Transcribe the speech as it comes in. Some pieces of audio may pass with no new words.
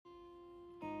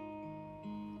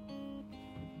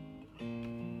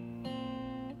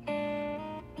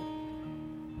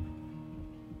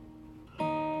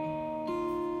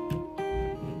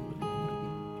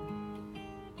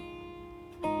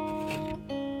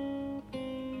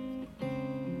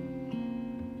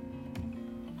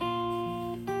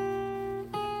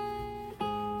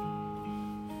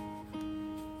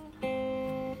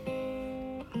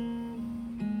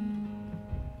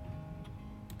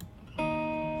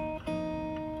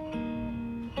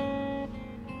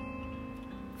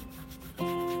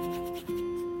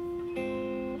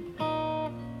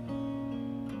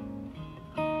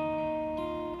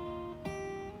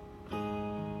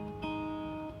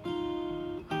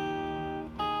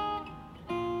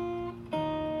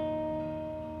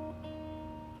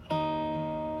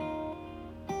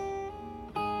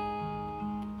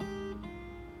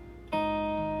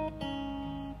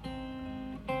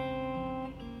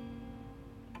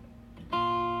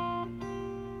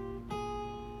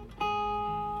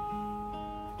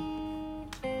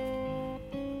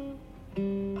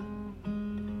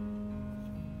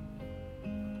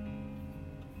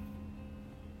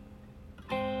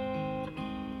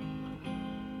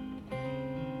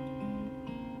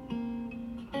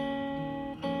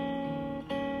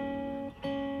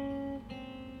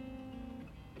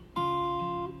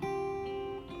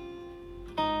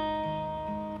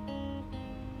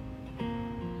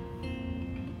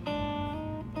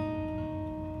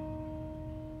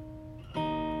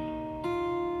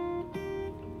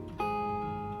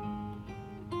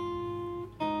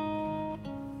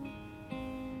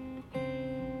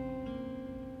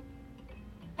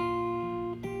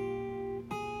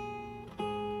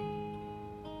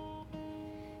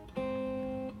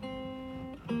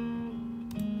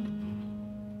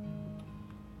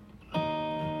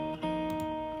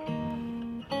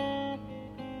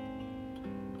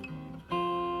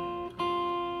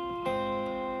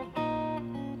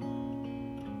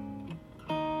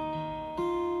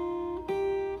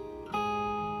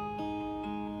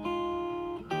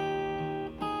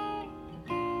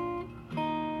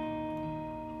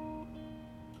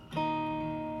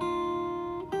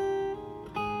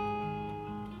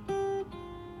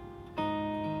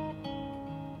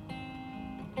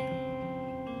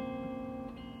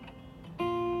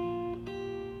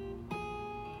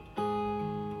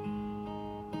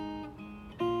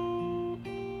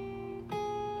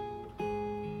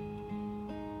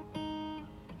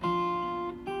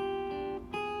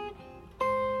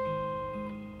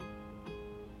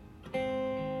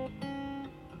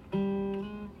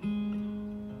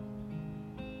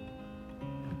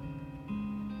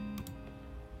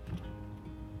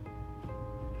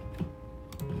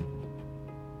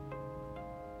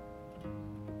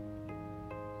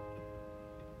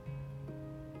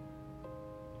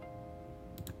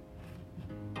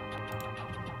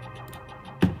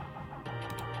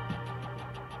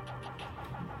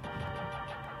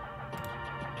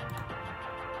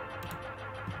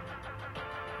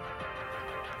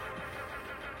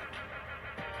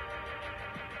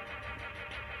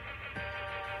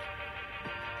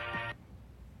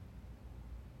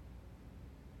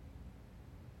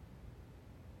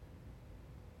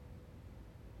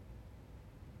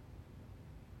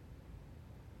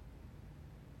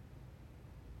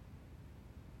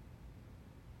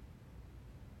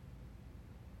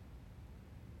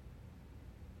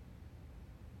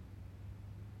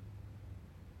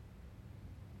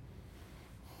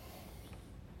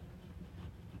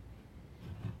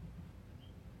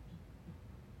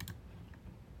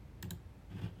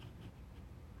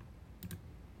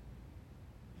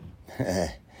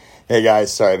Hey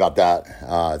guys, sorry about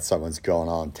that. Someone's going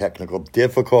on technical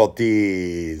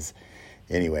difficulties.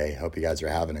 Anyway, hope you guys are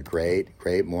having a great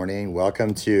morning.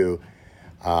 Welcome to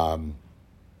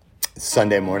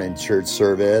Sunday morning church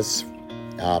service.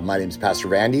 My name is Pastor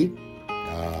Randy.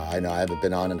 I know I haven't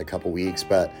been on in a couple weeks,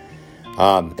 but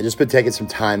I've just been taking some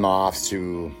time off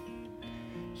to,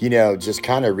 just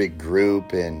kind of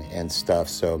regroup and stuff.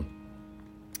 So,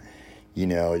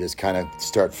 just kind of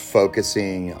start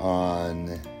focusing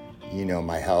on,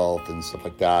 my health and stuff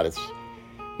like that.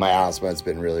 My asthma has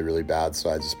been really, really bad. So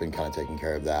I've just been kind of taking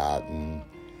care of that. And,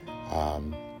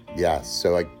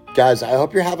 so guys, I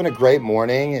hope you're having a great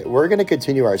morning. We're going to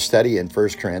continue our study in 1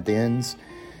 Corinthians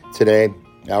today.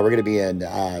 We're going to be in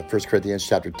 1 Corinthians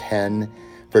chapter 10,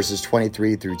 verses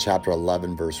 23 through chapter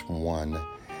 11, verse 1.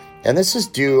 And this is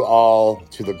due all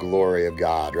to the glory of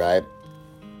God, right?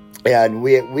 And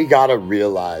we got to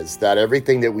realize that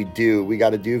everything that we do, we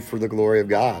got to do for the glory of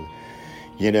God,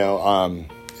 and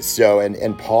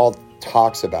Paul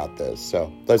talks about this.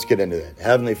 So let's get into it.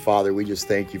 Heavenly Father, we just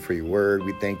thank you for your word.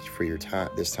 We thank you for your time,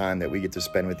 this time that we get to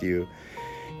spend with you.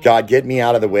 God, get me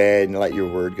out of the way and let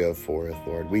your word go forth,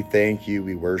 Lord. We thank you.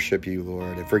 We worship you,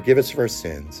 Lord, and forgive us for our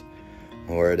sins,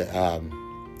 Lord.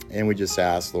 And we just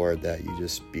ask, Lord, that you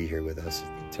just be here with us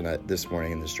tonight, this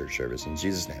morning in this church service. In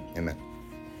Jesus' name, amen.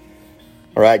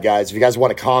 All right, guys, if you guys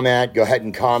want to comment, go ahead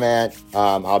and comment.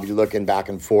 I'll be looking back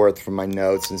and forth from my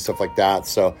notes and stuff like that.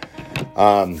 So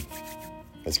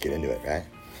let's get into it, right?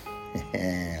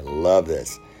 I love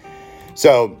this.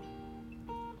 So,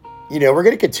 we're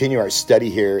going to continue our study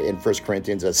here in 1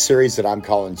 Corinthians, a series that I'm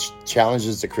calling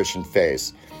Challenges the Christian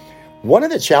Face. One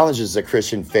of the challenges the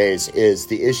Christian face is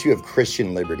the issue of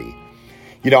Christian liberty.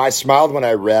 I smiled when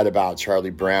I read about Charlie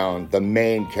Brown, the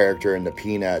main character in the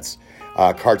Peanuts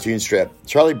cartoon strip.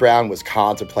 Charlie Brown was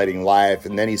contemplating life,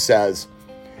 and then he says,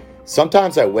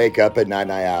 "Sometimes I wake up at night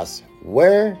and I ask,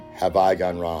 where have I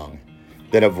gone wrong?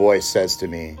 Then a voice says to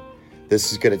me,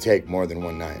 this is going to take more than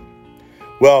one night."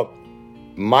 Well,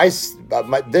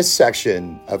 this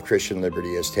section of Christian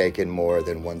liberty has taken more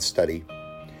than one study.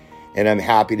 And I'm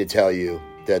happy to tell you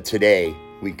that today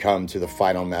we come to the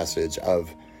final message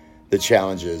of the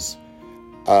challenges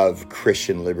of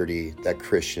Christian liberty that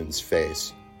Christians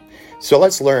face. So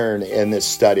let's learn in this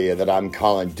study that I'm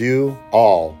calling Do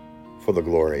All for the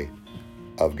Glory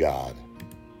of God.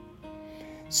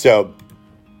 So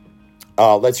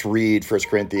let's read 1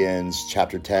 Corinthians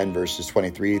chapter 10, verses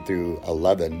 23 through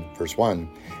 11, verse 1.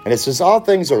 And it says, all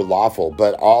things are lawful,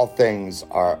 but not all things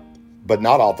are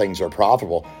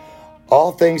profitable.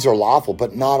 All things are lawful,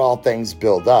 but not all things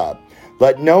build up.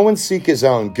 Let no one seek his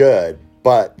own good,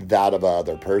 but that of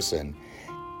another person.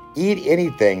 Eat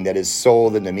anything that is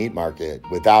sold in the meat market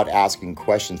without asking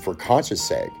questions for conscience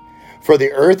sake. For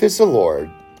the earth is the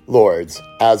Lord's,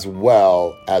 as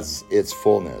well as its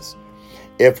fullness.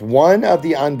 If one of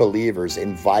the unbelievers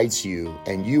invites you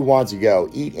and you want to go,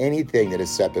 eat anything that is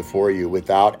set before you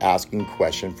without asking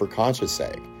question for conscience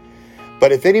sake.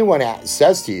 But if anyone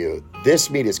says to you, this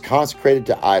meat is consecrated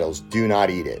to idols, do not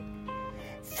eat it,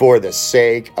 for the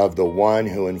sake of the one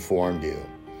who informed you,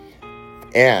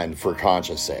 and for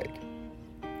conscience sake.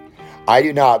 I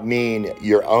do not mean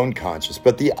your own conscience,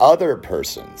 but the other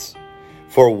person's.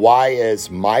 For why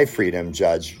is my freedom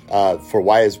judged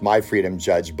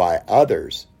by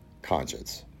others'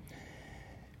 conscience?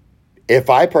 If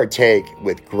I partake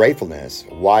with gratefulness,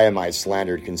 why am I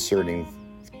slandered concerning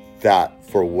that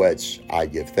for which I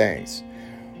give thanks?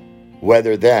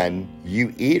 Whether then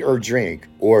you eat or drink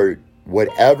or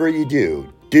whatever you do,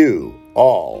 do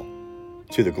all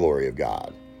to the glory of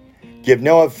God. Give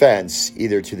no offense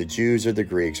either to the Jews or the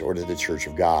Greeks or to the church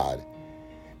of God,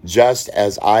 just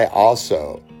as I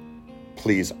also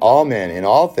please all men in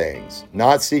all things,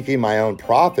 not seeking my own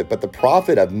profit, but the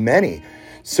profit of many,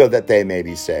 so that they may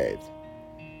be saved.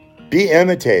 Be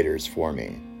imitators for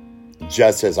me,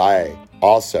 just as I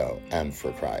also am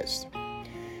for Christ.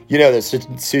 The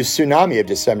tsunami of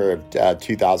December of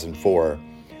 2004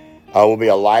 will be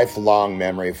a lifelong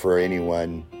memory for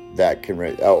anyone that can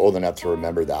old enough to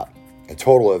remember that. A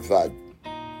total of, I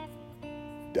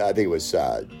think it was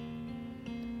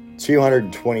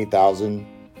 220,000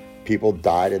 people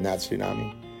died in that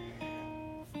tsunami.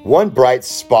 One bright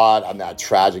spot on that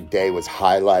tragic day was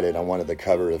highlighted on one of the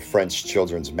covers of French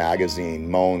children's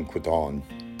magazine, Mon Coton.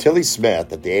 Tilly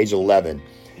Smith, at the age of 11,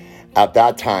 at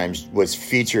that time was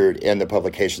featured in the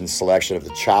publication's selection of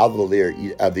the Child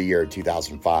of the Year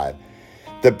 2005.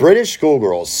 The British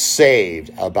schoolgirl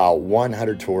saved about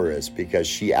 100 tourists because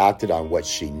she acted on what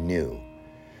she knew.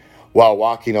 While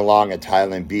walking along a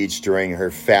Thailand beach during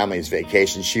her family's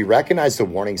vacation, she recognized the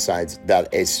warning signs that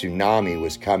a tsunami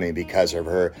was coming because of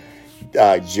her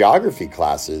geography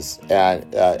classes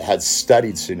and had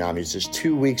studied tsunamis just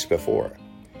 2 weeks before.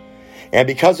 And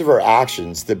because of her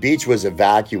actions, the beach was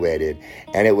evacuated,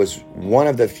 and it was one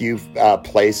of the few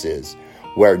places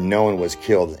where no one was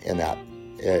killed in that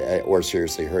or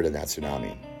seriously hurt in that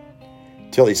tsunami.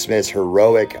 Tilly Smith's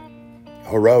heroic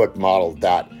model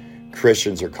that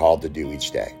Christians are called to do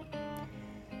each day.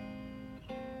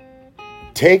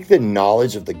 Take the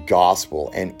knowledge of the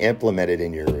gospel and implement it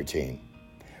in your routine,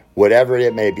 whatever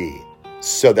it may be,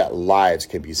 so that lives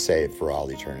can be saved for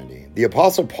all eternity. The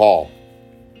Apostle Paul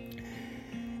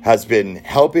has been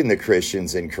helping the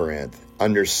Christians in Corinth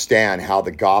understand how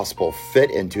the gospel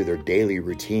fit into their daily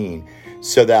routine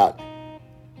so that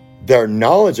their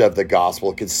knowledge of the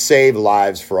gospel could save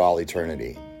lives for all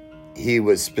eternity. He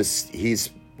was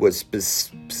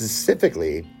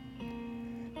specifically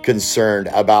concerned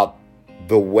about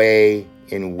the way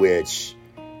in which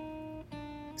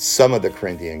some of the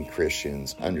Corinthian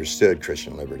Christians understood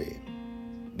Christian liberty.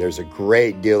 There's a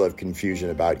great deal of confusion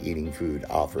about eating food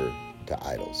offered to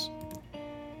idols.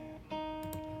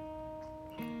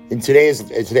 In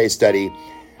today's study,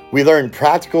 we learn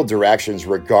practical directions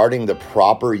regarding the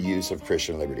proper use of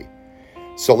Christian liberty.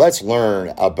 So let's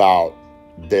learn about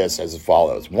this as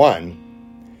follows. 1,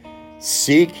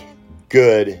 seek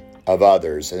good of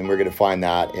others. And we're going to find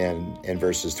that in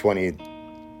verses 23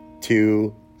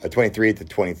 to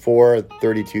 24,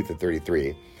 32 to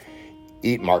 33.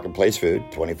 Eat marketplace food,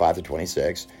 25 to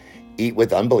 26. Eat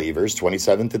with unbelievers,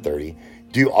 27 to 30.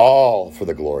 Do all for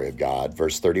the glory of God,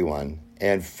 verse 31.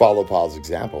 And follow Paul's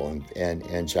example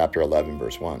in chapter 11,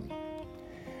 verse 1.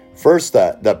 First,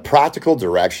 the practical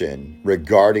direction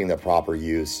regarding the proper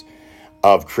use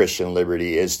of Christian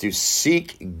liberty is to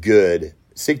seek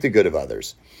the good of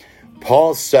others.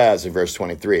 Paul says in verse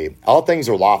 23, all things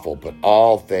are lawful, but not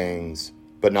all things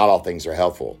are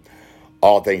helpful.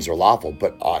 All things are lawful,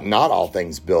 but not all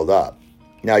things build up.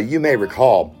 Now, you may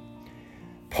recall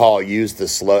Paul used the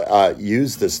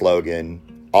slogan,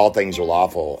 all things are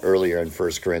lawful, earlier in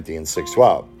 1 Corinthians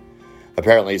 6:12.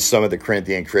 Apparently, some of the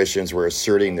Corinthian Christians were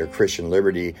asserting their Christian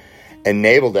liberty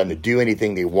enabled them to do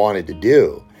anything they wanted to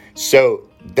do. So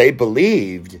they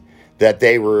believed that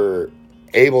they were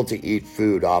able to eat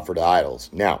food offered to idols.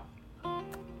 Now,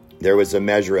 there was a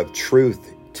measure of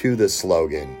truth to the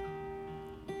slogan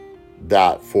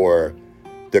that for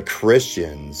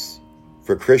Christian,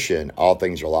 all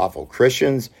things are lawful.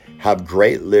 Christians have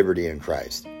great liberty in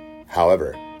Christ.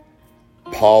 However,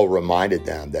 Paul reminded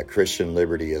them that Christian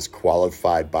liberty is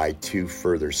qualified by 2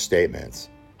 further statements.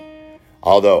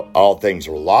 Although all things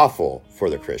are lawful for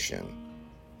the Christian,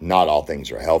 not all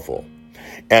things are helpful,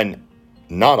 and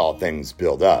not all things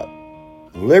build up.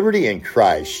 Liberty in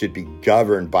Christ should be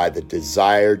governed by the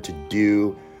desire to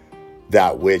do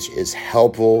that which is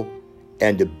helpful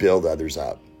and to build others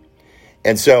up.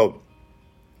 And so,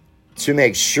 to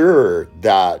make sure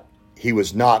that he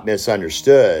was not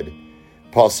misunderstood,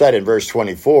 Paul said in verse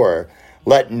 24,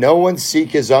 let no one seek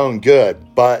his own good,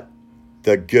 but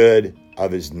the good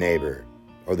of his neighbor,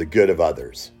 or the good of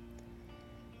others.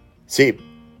 See,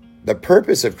 the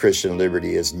purpose of Christian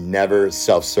liberty is never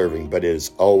self-serving, but it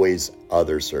is always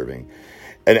other-serving.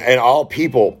 And all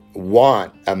people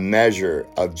want a measure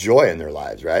of joy in their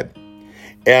lives, right?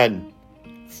 And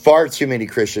far too many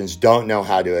Christians don't know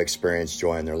how to experience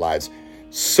joy in their lives.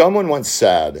 Someone once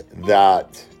said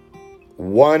that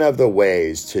one of the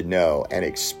ways to know and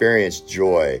experience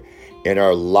joy in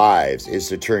our lives is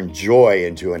to turn joy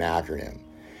into an acronym.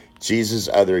 Jesus,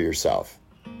 other, yourself.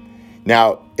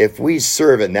 Now, if we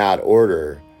serve in that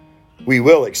order, we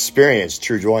will experience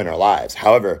true joy in our lives.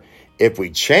 However, if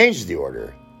we change the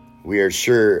order,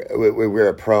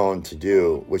 we're prone to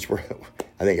do, which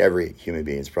I think every human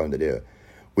being is prone to do.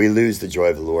 We lose the joy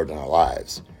of the Lord in our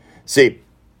lives. See,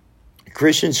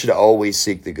 Christians should always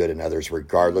seek the good in others,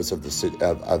 regardless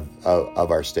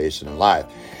of our station in life.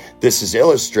 This is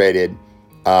illustrated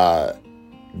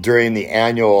during the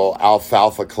annual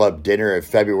Alfalfa Club dinner in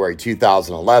February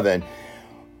 2011,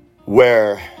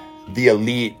 where the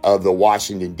elite of the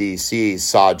Washington, D.C.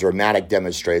 saw a dramatic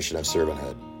demonstration of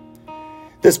servanthood.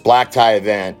 This black tie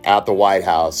event at the White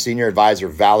House, senior advisor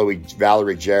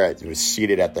Valerie Jarrett was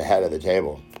seated at the head of the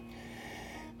table.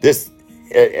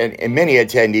 And many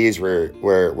attendees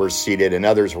were seated, and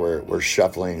others were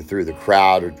shuffling through the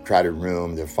crowded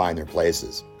room to find their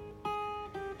places.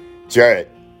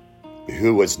 Jarrett,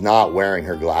 who was not wearing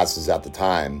her glasses at the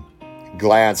time,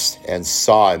 glanced and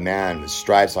saw a man with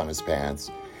stripes on his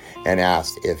pants and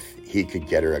asked if he could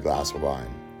get her a glass of wine.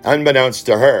 Unbeknownst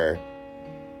to her,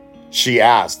 she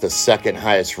asked the second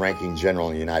highest ranking general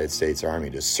in the United States Army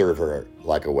to serve her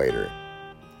like a waiter.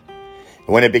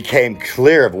 When it became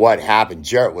clear of what happened,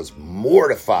 Jarrett was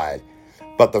mortified,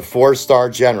 but the 4-star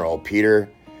general,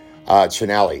 Peter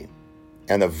Chinelli,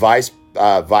 and the vice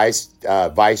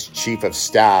chief of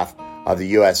staff of the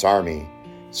U.S. Army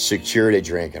secured a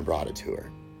drink and brought it to her.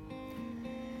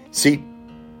 See,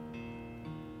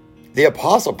 the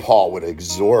Apostle Paul would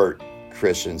exhort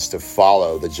Christians to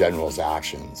follow the general's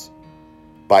actions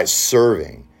by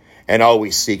serving and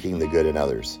always seeking the good in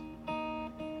others.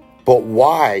 But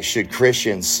why should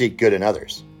Christians seek good in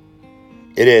others?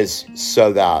 It is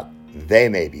so that they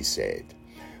may be saved.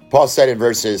 Paul said in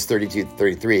verses 32 to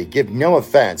 33, give no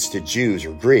offense to Jews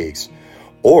or Greeks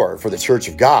or for the church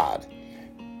of God,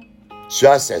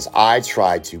 just as I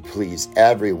try to please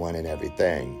everyone in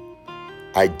everything.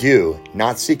 I do,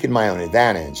 not seeking my own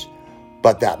advantage,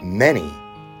 but that many,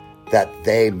 that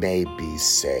they may be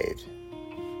saved.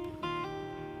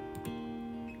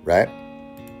 Right?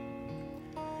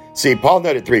 See, Paul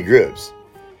noted 3 groups: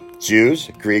 Jews,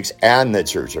 Greeks, and the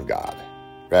church of God.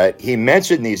 Right? He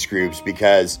mentioned these groups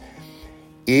because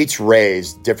each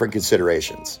raised different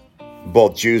considerations.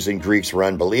 Both Jews and Greeks were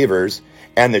unbelievers,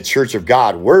 and the church of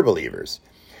God were believers.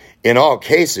 In all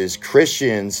cases,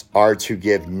 Christians are to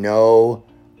give no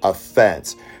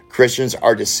offense. Christians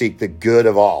are to seek the good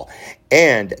of all.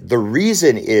 And the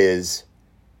reason is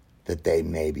that they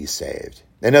may be saved.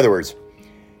 In other words,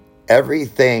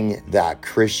 everything that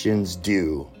Christians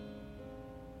do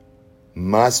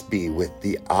must be with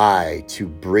the eye to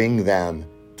bring them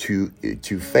to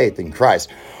faith in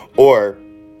Christ. Or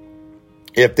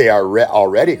if they are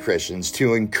already Christians,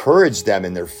 to encourage them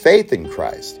in their faith in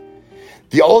Christ.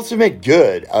 The ultimate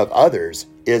good of others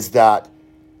is that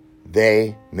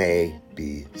they may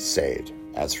be saved,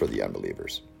 as for the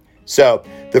unbelievers. So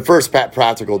the first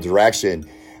practical direction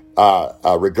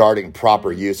regarding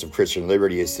proper use of Christian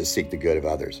liberty is to seek the good of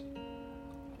others.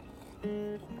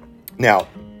 Now,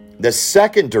 the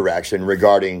second direction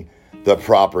regarding the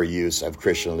proper use of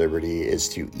Christian liberty is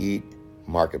to eat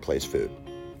marketplace food.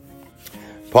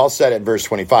 Paul said in verse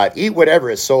 25, eat whatever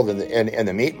is sold in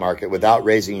the meat market without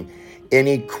raising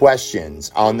any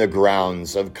questions on the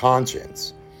grounds of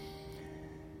conscience.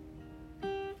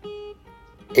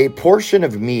 A portion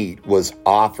of meat was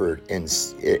offered in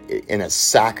a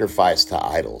sacrifice to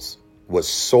idols, was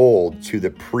sold to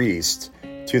the priest,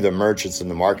 to the merchants in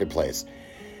the marketplace.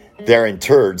 They're in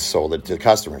turn sold it to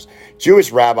customers.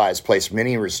 Jewish rabbis placed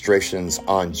many restrictions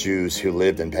on Jews who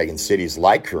lived in pagan cities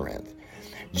like Corinth.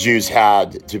 Jews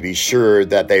had to be sure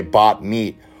that they bought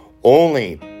meat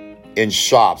only in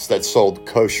shops that sold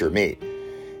kosher meat.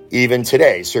 Even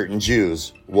today, certain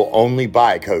Jews will only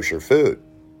buy kosher food.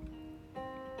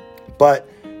 But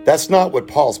that's not what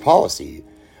Paul's policy.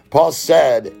 Paul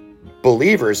said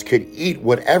believers could eat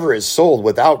whatever is sold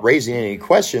without raising any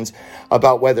questions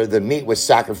about whether the meat was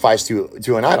sacrificed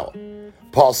to an idol.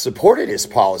 Paul supported his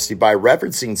policy by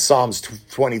referencing Psalms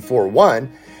 24:1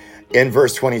 in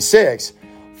verse 26,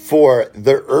 for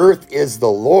the earth is the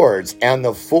Lord's and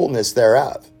the fullness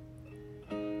thereof.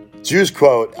 Jews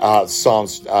quote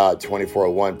Psalms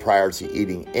 24:1 prior to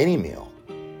eating any meal,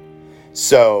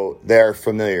 so they're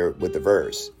familiar with the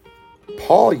verse.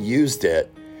 Paul used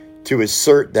it to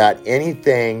assert that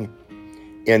anything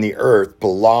in the earth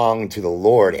belonged to the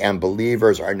Lord, and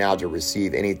believers are now to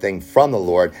receive anything from the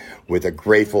Lord with a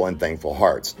grateful and thankful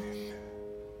hearts.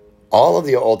 All of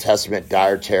the Old Testament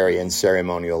dietary and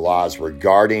ceremonial laws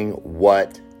regarding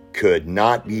what could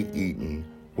not be eaten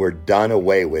were done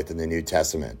away with in the New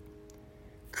Testament.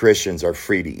 Christians are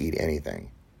free to eat anything.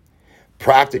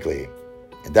 Practically,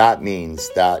 that means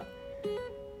that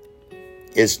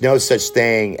it's no such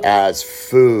thing as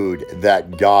food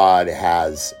that God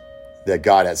has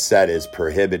said is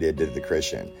prohibited to the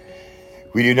Christian.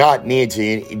 We do not need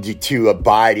to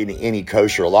abide in any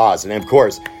kosher laws. And of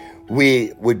course,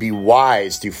 we would be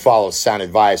wise to follow sound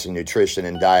advice in nutrition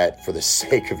and diet for the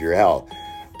sake of your health.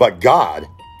 But God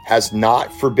has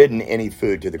not forbidden any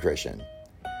food to the Christian.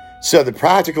 So the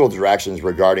practical directions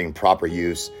regarding proper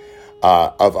use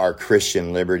of our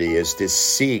Christian liberty is to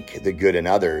seek the good in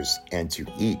others and to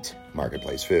eat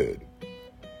marketplace food.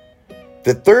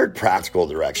 The third practical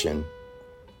direction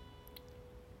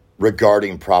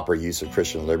regarding proper use of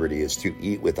Christian liberty is to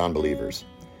eat with unbelievers.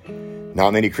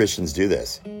 Not many Christians do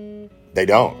this. They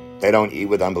don't. They don't eat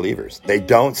with unbelievers. They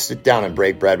don't sit down and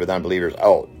break bread with unbelievers.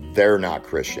 Oh, they're not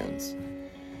Christians.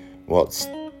 Well,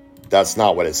 that's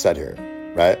not what it said here,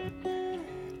 right?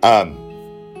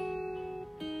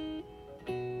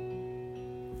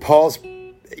 Paul's,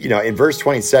 in verse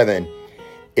 27,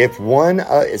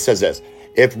 It says this,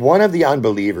 if one of the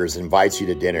unbelievers invites you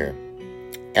to dinner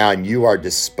and you are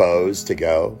disposed to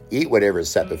go, eat whatever is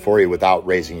set before you without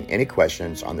raising any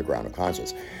questions on the ground of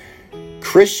conscience.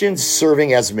 Christians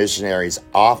serving as missionaries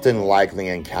often likely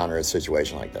encounter a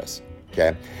situation like this.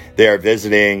 Okay, they are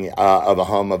visiting of a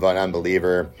home of an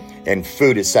unbeliever, and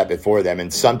food is set before them.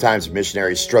 And sometimes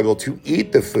missionaries struggle to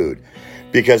eat the food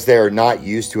because they are not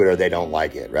used to it or they don't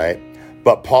like it, right?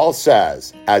 But Paul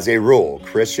says, as a rule,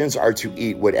 Christians are to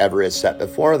eat whatever is set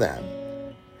before them.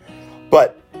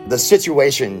 But the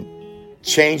situation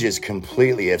changes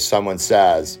completely if someone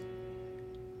says,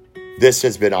 this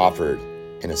has been offered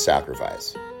in a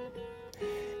sacrifice.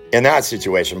 In that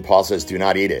situation, Paul says, do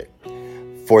not eat it.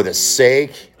 For the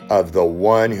sake of the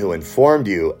one who informed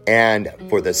you and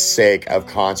for the sake of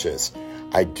conscience,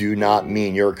 I do not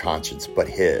mean your conscience, but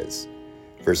his.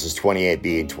 Verses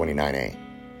 28b and 29a.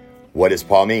 What does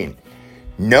Paul mean?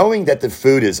 Knowing that the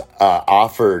food is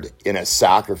offered in a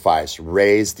sacrifice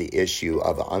raised the issue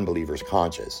of the unbeliever's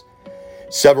conscience.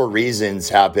 Several reasons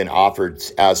have been offered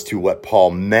as to what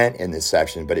Paul meant in this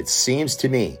section, but it seems to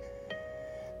me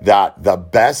that the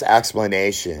best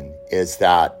explanation is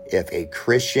that if a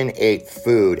Christian ate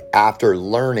food after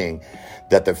learning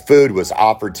that the food was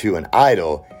offered to an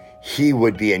idol, he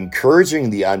would be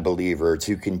encouraging the unbeliever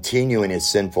to continue in his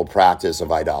sinful practice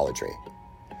of idolatry.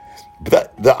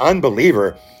 But the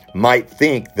unbeliever might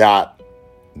think that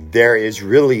there is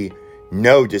really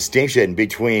no distinction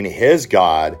between his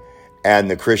God and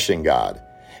the Christian God,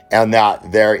 and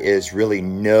that there is really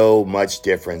no much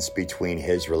difference between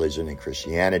his religion and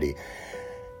Christianity.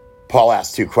 Paul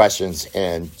asks two questions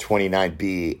in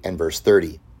 29b and verse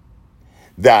 30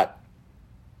 that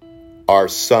are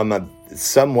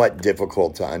somewhat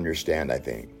difficult to understand, I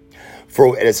think.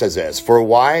 It says this, for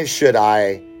why should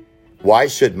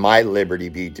my liberty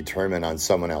be determined on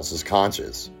someone else's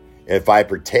conscience? If I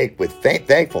partake with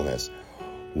thankfulness,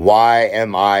 why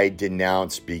am I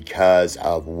denounced because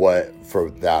of for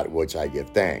that which I give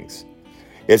thanks?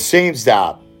 It seems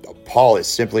that Paul is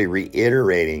simply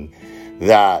reiterating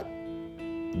that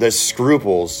the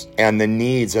scruples and the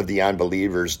needs of the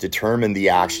unbelievers determine the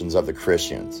actions of the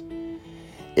Christians.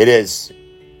 It is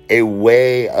a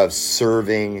way of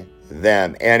serving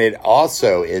them, and it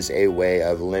also is a way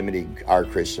of limiting our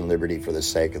Christian liberty for the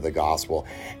sake of the gospel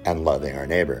and loving our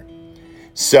neighbor.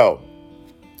 So,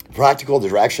 practical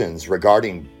directions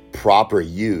regarding proper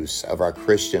use of our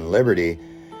Christian liberty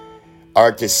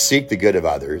are to seek the good of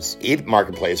others, eat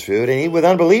marketplace food, and eat with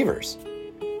unbelievers.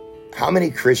 How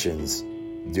many Christians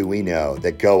do we know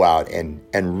that go out and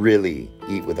really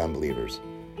eat with unbelievers?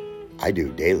 I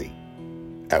do daily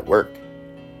at work.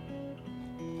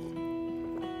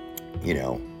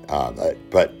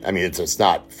 But I mean, it's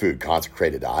not food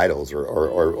consecrated to idols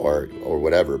or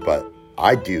whatever, but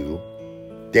I do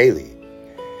daily.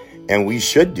 And we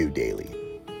should do daily.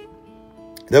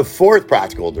 The fourth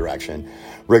practical direction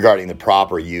regarding the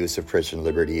proper use of Christian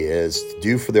liberty is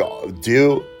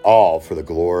do all for the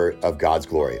glory of God's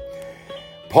glory.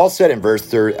 Paul said in verse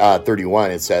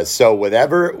 31, it says, so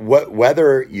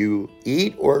whether you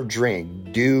eat or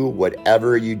drink, do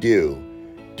whatever you do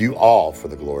all for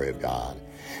the glory of God.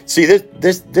 See,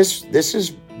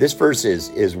 this verse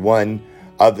is one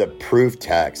of the proof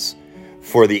texts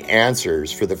for the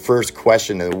answers for the first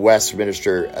question in the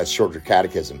Westminster Shorter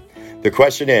Catechism. The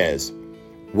question is,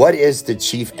 what is the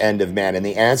chief end of man? And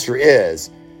the answer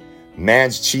is,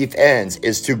 man's chief ends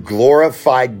is to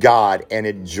glorify God and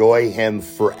enjoy him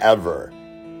forever.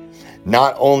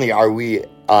 Not only are we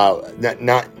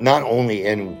not only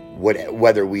in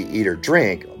whether we eat or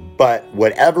drink, but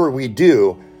whatever we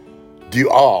do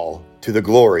all to the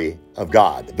glory of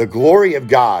God. The glory of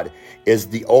God is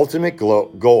the ultimate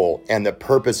goal and the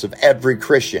purpose of every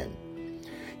Christian.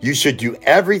 You should do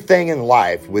everything in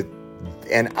life with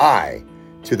an eye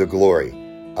to the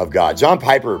glory of God. John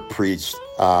Piper preached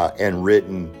and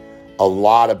written a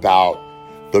lot about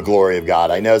the glory of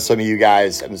God. I know some of you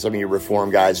guys, some of you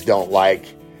Reformed guys don't like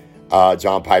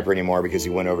John Piper anymore because he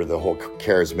went over the whole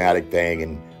charismatic thing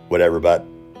and whatever, but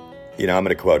I'm going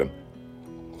to quote him.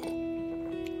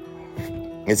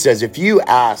 It says, if you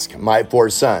ask my four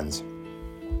sons,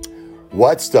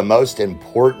 what's the most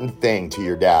important thing to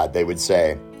your dad? They would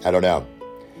say, I don't know.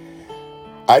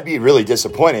 I'd be really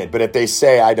disappointed, but if they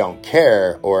say I don't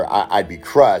care, or I'd be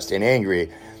crushed and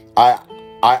angry, I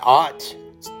ought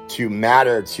to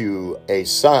matter to a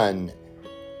son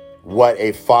what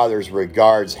a father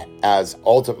regards as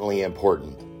ultimately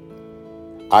important.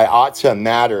 I ought to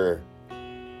matter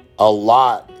a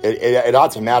lot. It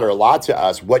ought to matter a lot to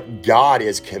us what God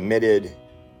is committed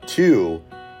to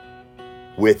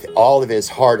with all of his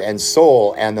heart and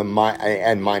soul and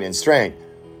mind and strength.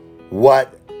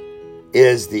 What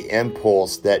is the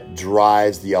impulse that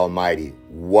drives the Almighty?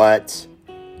 What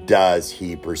does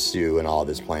he pursue in all of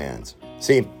his plans?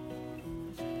 See,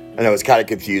 I know it's kind of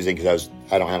confusing because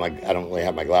I don't really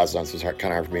have my glasses on, so it's kind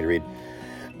of hard for me to read.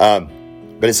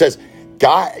 But it says,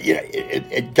 God,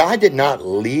 God did not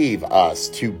leave us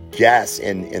to guess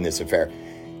in this affair.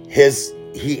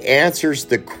 He answers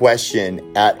the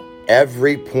question at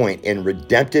every point in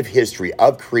redemptive history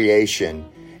of creation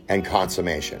and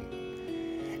consummation.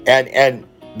 And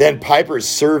then Piper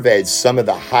surveyed some of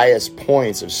the highest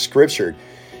points of Scripture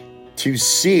to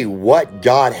see what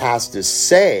God has to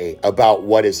say about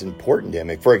what is important to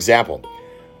him. For example,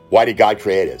 why did God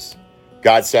create us?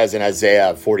 God says in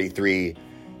Isaiah 43,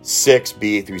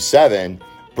 6b through 7,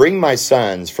 bring my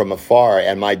sons from afar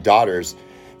and my daughters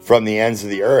from the ends of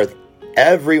the earth,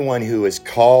 everyone who is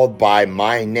called by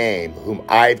my name, whom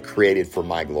I've created for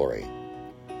my glory.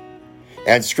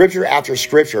 And scripture after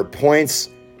scripture points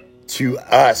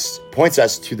us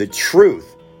to the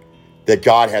truth that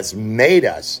God has made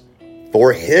us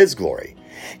for his glory.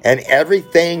 And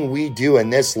everything we do in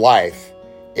this life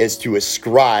is to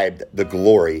ascribe the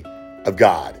glory of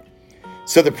God.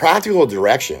 So the practical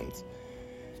directions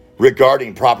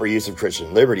regarding proper use of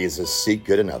Christian liberty is to seek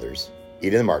good in others,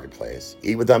 eat in the marketplace,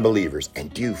 eat with unbelievers,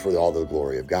 and do for all the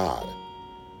glory of God.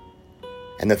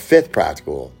 And the fifth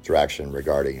practical direction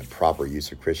regarding proper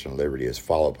use of Christian liberty is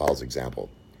follow Paul's example.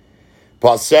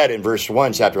 Paul said in verse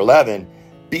 1, chapter 11,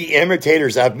 be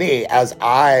imitators of me as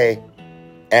I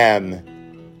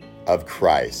am of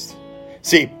Christ.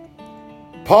 See,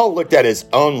 Paul looked at his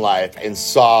own life and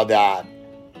saw that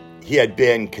he had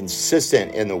been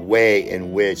consistent in the way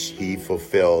in which he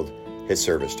fulfilled his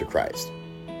service to Christ,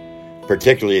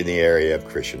 particularly in the area of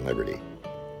Christian liberty.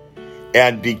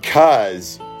 And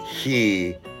because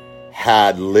he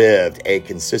had lived a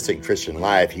consistent Christian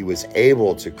life, he was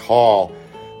able to call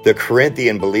the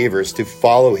Corinthian believers to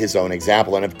follow his own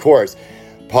example. And of course,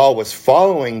 Paul was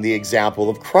following the example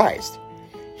of Christ.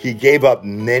 He gave up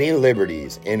many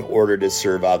liberties in order to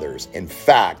serve others. In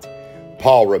fact,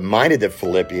 Paul reminded the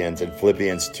Philippians in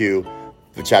Philippians 2,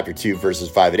 chapter 2, verses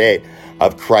 5 and 8,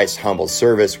 of Christ's humble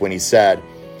service when he said,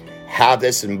 have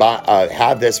this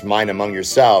mind among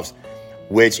yourselves,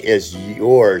 which is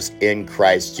yours in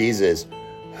Christ Jesus,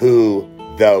 who,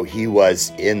 though he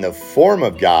was in the form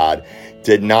of God,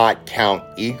 did not count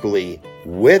equally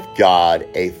with God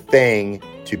a thing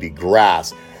to be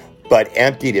grasped, but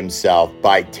emptied himself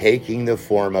by taking the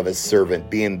form of a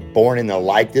servant, being born in the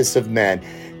likeness of men,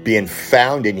 being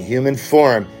found in human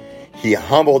form. He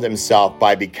humbled himself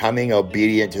by becoming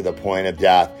obedient to the point of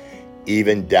death,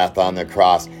 even death on the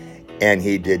cross. And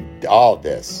he did all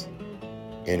this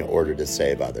in order to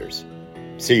save others.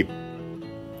 See,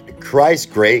 Christ's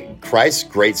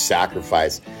great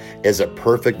sacrifice is a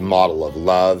perfect model of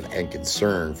love and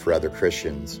concern for other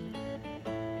Christians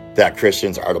that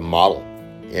Christians are to model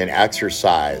and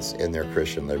exercise in their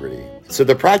Christian liberty. So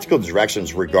the practical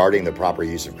directions regarding the proper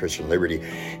use of Christian liberty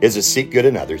is to seek good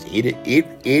in others,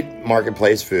 eat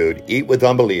marketplace food, eat with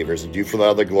unbelievers, and do for the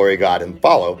other glory of God, and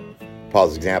follow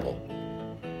Paul's example.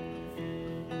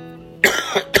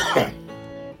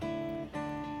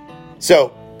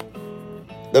 So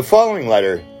the following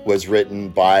letter was written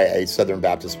by a Southern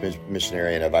Baptist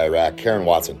missionary of Iraq, Karen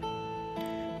Watson.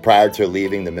 Prior to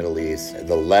leaving the Middle East,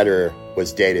 the letter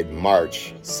was dated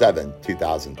March 7,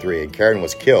 2003, and Karen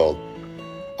was killed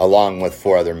along with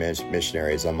 4 other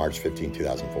missionaries on March 15,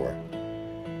 2004.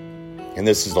 And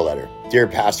this is the letter. Dear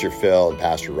Pastor Phil and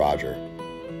Pastor Roger,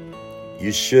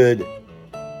 you should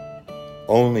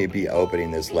only be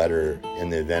opening this letter in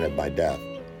the event of my death.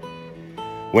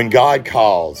 When God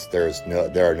calls, there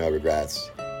are no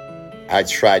regrets. I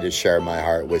tried to share my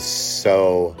heart with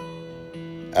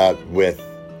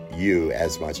you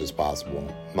as much as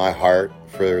possible. My heart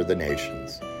for the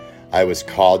nations. I was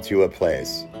called to a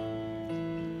place.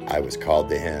 I was called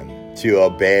to him. To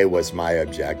obey was my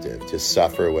objective. To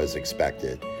suffer was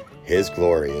expected. His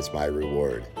glory is my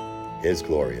reward. His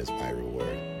glory is my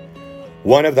reward.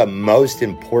 One of the most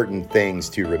important things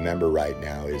to remember right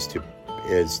now is to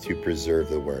preserve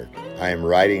the work. I am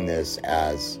writing this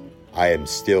as I am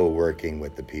still working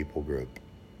with the people group.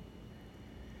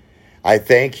 I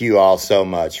thank you all so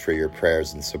much for your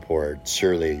prayers and support.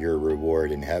 Surely your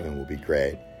reward in heaven will be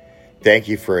great. Thank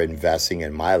you for investing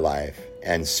in my life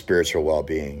and spiritual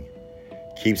well-being.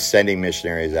 Keep sending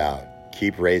missionaries out.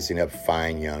 Keep raising up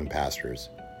fine young pastors.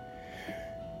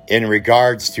 In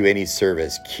regards to any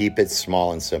service, keep it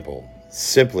small and simple.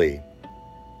 Simply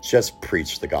just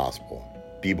preach the gospel.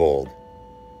 Be bold.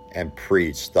 and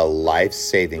preach the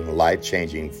life-saving,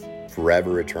 life-changing,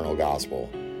 forever eternal gospel.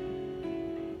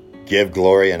 Give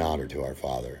glory and honor to our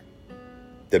Father,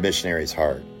 the missionary's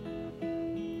heart.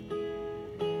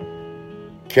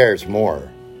 Cares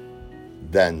more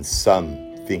than some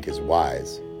think is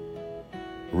wise.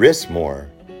 Risks more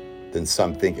than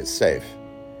some think is safe.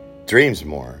 Dreams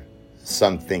more,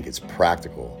 some think it's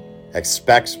practical.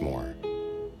 Expects more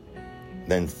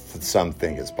than some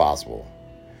think is possible.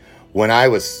 When I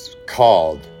was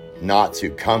called not to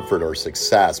comfort or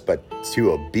success, but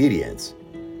to obedience,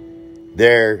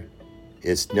 there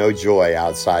is no joy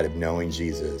outside of knowing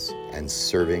Jesus and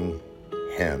serving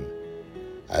Him.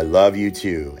 I love you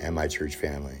too and my church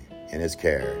family. In His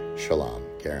care, Shalom,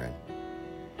 Karen.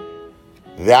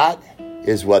 That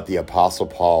is what the Apostle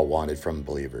Paul wanted from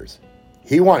believers.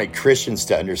 He wanted Christians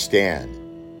to understand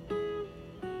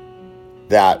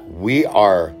that we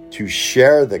are to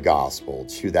share the gospel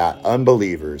so that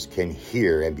unbelievers can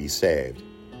hear and be saved.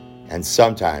 And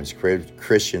sometimes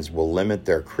Christians will limit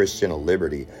their Christian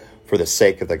liberty for the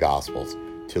sake of the gospel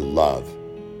to love,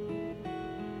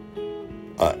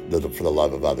 for the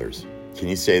love of others. Can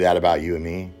you say that about you and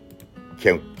me?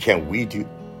 Can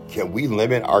we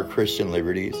limit our Christian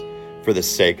liberties for the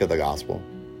sake of the gospel?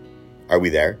 Are we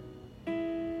there?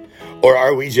 Or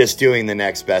are we just doing the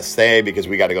next best thing because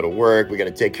we got to go to work, we got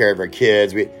to take care of our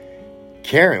kids?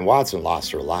 Karen Watson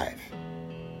lost her life.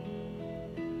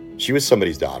 She was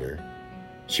somebody's daughter.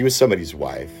 She was somebody's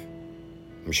wife,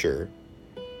 I'm sure.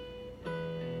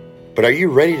 But are you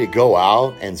ready to go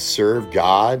out and serve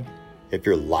God with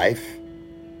your life?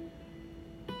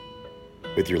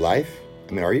 With your life?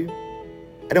 I mean, are you?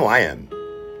 I know I am.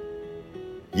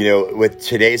 You know, with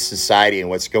today's society and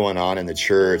what's going on in the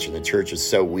church, and the church is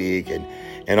so weak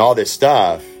and all this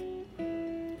stuff,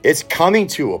 it's coming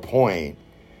to a point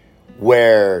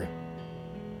where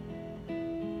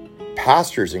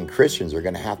pastors and Christians are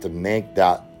going to have to make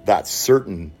that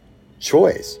certain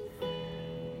choice.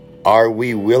 Are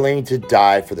we willing to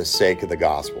die for the sake of the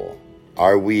gospel?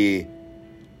 Are we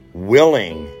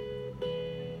willing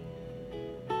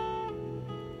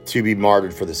to be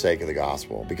martyred for the sake of the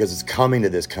gospel? Because it's coming to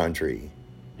this country.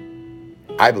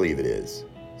 I believe it is.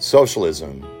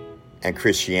 Socialism and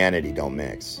Christianity don't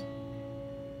mix.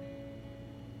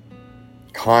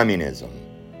 Communism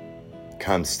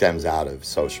stems out of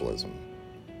socialism.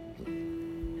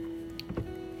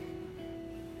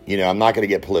 You know, I'm not going to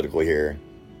get political here,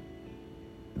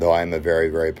 though I'm a very,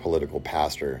 very political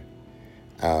pastor.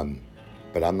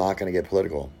 But I'm not going to get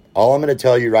political. All I'm going to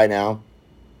tell you right now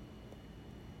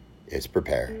is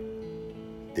prepare.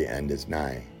 The end is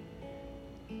nigh,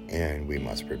 and we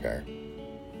must prepare.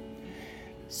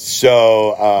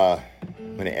 So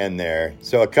I'm going to end there.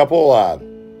 So a couple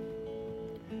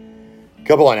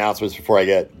announcements before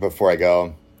I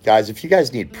go. Guys, if you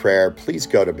guys need prayer, please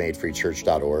go to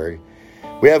madefreechurch.org.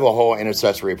 We have a whole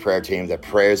intercessory prayer team that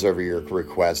prays over your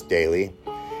requests daily,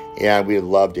 and we'd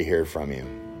love to hear from you.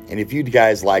 And if you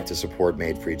guys like to support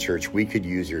Made Free Church, we could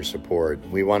use your support.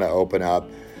 We want to open up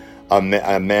a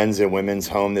men's and women's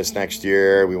home this next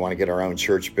year. We want to get our own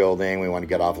church building. We want to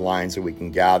get offline so we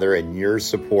can gather, and your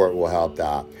support will help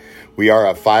that. We are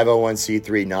a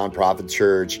 501c3 nonprofit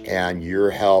church, and your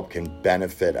help can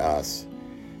benefit us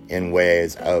in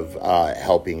ways of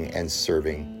helping and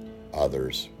serving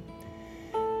others.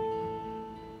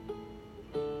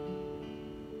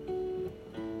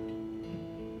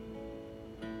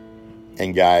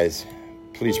 And guys,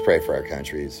 please pray for our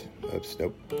countries. Oops,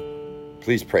 nope.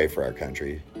 Please pray for our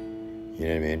country. You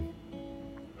know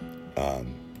what I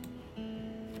mean?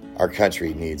 Our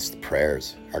country needs the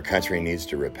prayers. Our country needs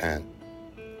to repent.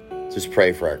 Just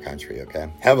pray for our country,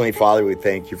 okay? Heavenly Father, we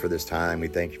thank you for this time. We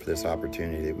thank you for this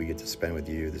opportunity that we get to spend with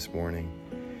you this morning.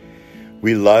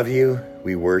 We love you,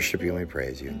 we worship you, and we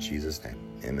praise you. In Jesus' name,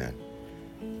 amen.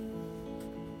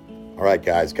 All right,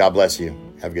 guys, God bless you.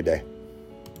 Have a good day.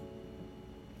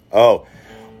 Oh,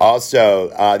 also,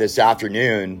 this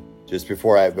afternoon, just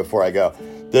before I go,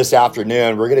 this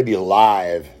afternoon, we're going to be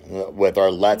live with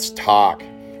our Let's Talk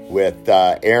with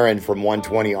Aaron from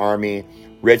 120 Army,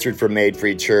 Richard from Made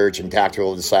Free Church and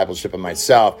Tactical Discipleship, and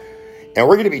myself. And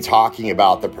we're going to be talking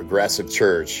about the progressive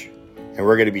church. And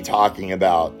we're going to be talking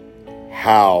about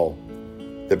how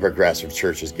the progressive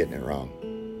church is getting it wrong.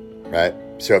 Right?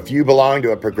 So if you belong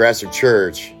to a progressive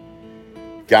church,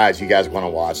 guys, you guys want to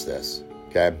watch this.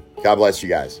 Okay? God bless you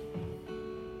guys.